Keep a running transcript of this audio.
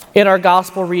In our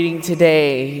gospel reading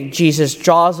today, Jesus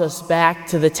draws us back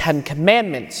to the Ten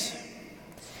Commandments.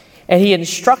 And he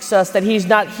instructs us that he's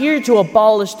not here to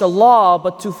abolish the law,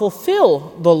 but to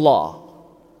fulfill the law.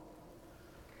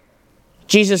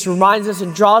 Jesus reminds us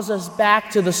and draws us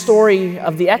back to the story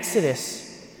of the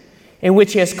Exodus, in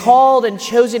which he has called and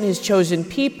chosen his chosen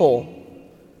people.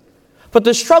 But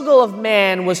the struggle of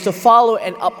man was to follow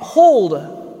and uphold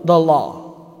the law.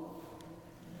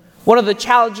 One of the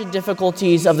challenging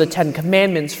difficulties of the Ten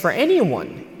Commandments for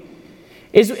anyone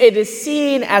is it is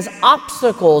seen as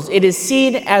obstacles, it is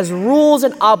seen as rules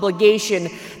and obligation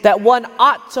that one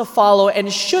ought to follow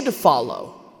and should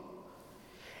follow.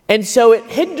 And so it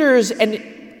hinders and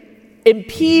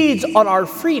impedes on our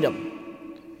freedom.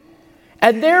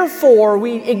 And therefore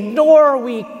we ignore,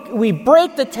 we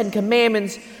break the Ten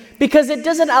Commandments because it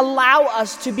doesn't allow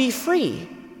us to be free.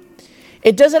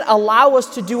 It doesn't allow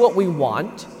us to do what we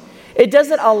want. It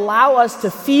doesn't allow us to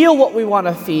feel what we want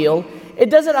to feel. It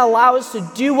doesn't allow us to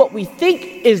do what we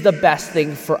think is the best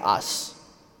thing for us.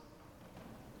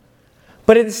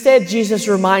 But instead, Jesus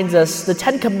reminds us the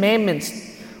Ten Commandments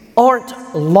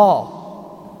aren't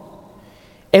law.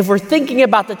 If we're thinking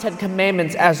about the Ten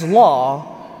Commandments as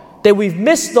law, then we've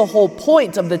missed the whole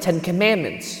point of the Ten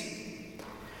Commandments.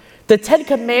 The Ten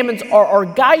Commandments are our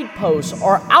guideposts,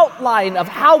 our outline of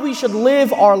how we should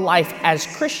live our life as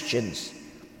Christians.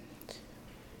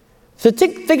 So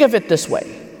think of it this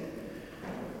way.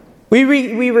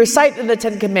 We recite in the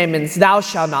Ten Commandments, "Thou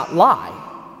shalt not lie."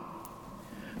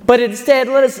 But instead,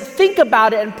 let us think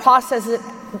about it and process it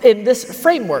in this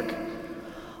framework.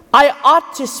 I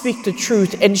ought to speak the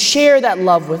truth and share that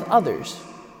love with others.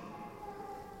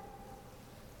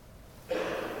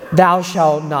 Thou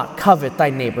shalt not covet thy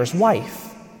neighbor's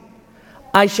wife.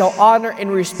 I shall honor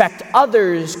and respect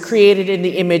others created in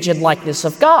the image and likeness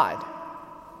of God.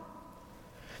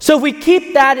 So if we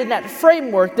keep that in that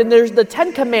framework, then the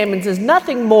Ten Commandments is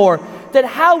nothing more than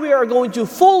how we are going to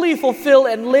fully fulfill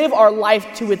and live our life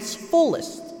to its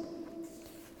fullest.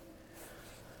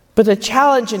 But the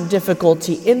challenge and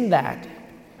difficulty in that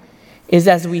is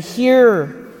as we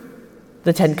hear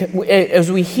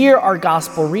our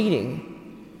gospel reading,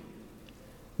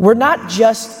 we're not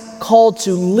just called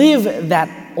to live that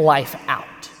life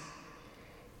out.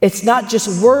 It's not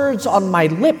just words on my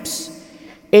lips.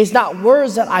 It's not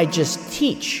words that I just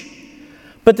teach.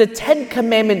 But the Ten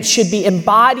Commandments should be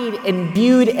embodied,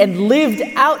 imbued, and lived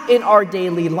out in our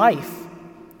daily life.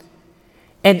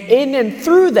 And in and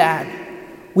through that,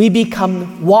 we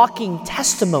become walking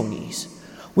testimonies.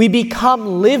 We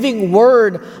become living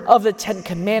word of the Ten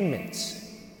Commandments.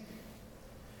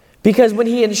 Because when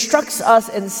he instructs us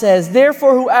and says,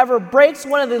 "Therefore, whoever breaks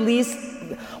one of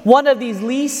these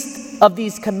least of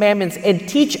these commandments and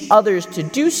teach others to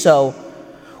do so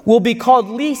will be called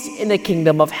least in the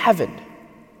kingdom of heaven."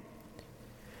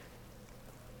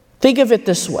 Think of it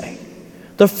this way.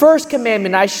 The first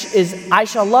commandment is, I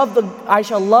shall love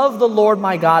the Lord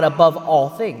my God above all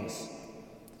things.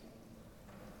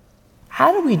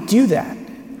 How do we do that?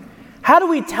 How do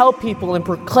we tell people and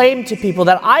proclaim to people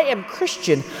that I am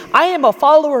Christian, I am a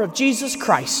follower of Jesus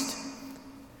Christ?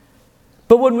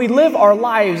 But when we live our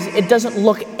lives, it doesn't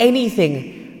look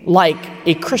anything like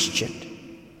a Christian.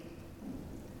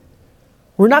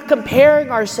 We're not comparing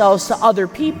ourselves to other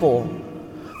people,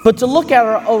 but to look at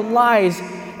our own lives.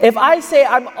 If I say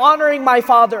I'm honoring my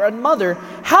father and mother,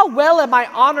 how well am I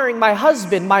honoring my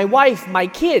husband, my wife, my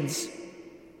kids?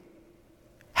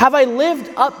 Have I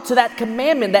lived up to that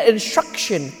commandment, that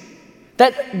instruction,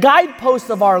 that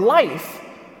guidepost of our life?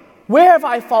 Where have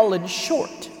I fallen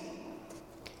short?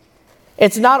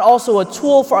 It's not also a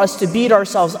tool for us to beat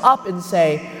ourselves up and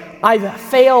say, I've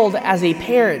failed as a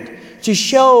parent to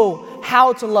show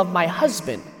how to love my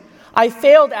husband. I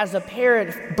failed as a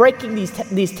parent breaking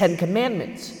these Ten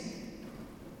Commandments.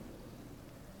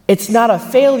 It's not a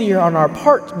failure on our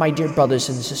part, my dear brothers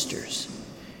and sisters.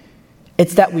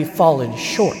 It's that we've fallen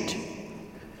short.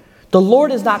 The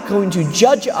Lord is not going to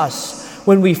judge us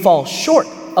when we fall short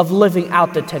of living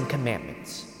out the Ten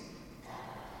Commandments.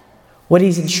 What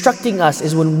he's instructing us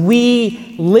is when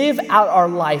we live out our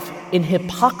life in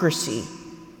hypocrisy,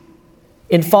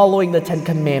 in following the Ten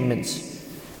Commandments,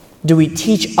 do we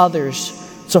teach others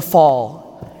to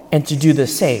fall and to do the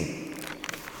same?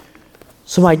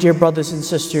 So, my dear brothers and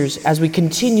sisters, as we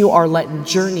continue our Lenten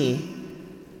journey,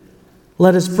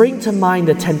 let us bring to mind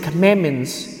the Ten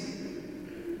Commandments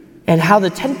and how the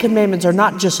Ten Commandments are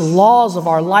not just laws of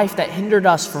our life that hindered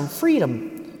us from freedom,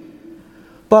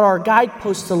 but our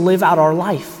guideposts to live out our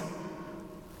life,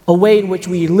 a way in which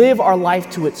we live our life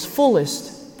to its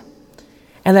fullest,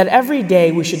 and that every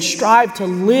day we should strive to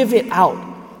live it out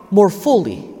more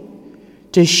fully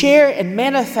to share and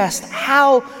manifest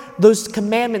how those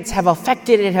commandments have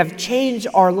affected and have changed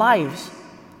our lives.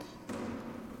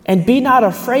 And be not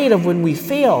afraid of when we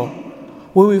fail,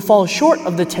 when we fall short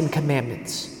of the 10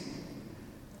 Commandments.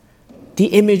 The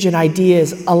image and idea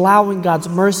is allowing God's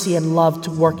mercy and love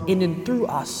to work in and through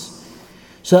us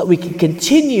so that we can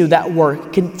continue that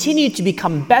work, continue to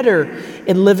become better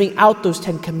in living out those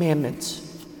 10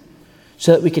 Commandments,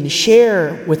 so that we can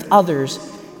share with others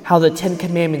how the 10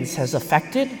 Commandments has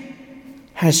affected,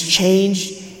 has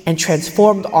changed, and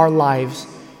transformed our lives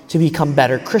to become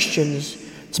better Christians,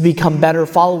 to become better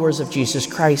followers of Jesus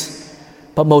Christ,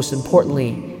 but most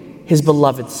importantly, his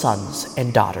beloved sons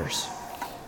and daughters.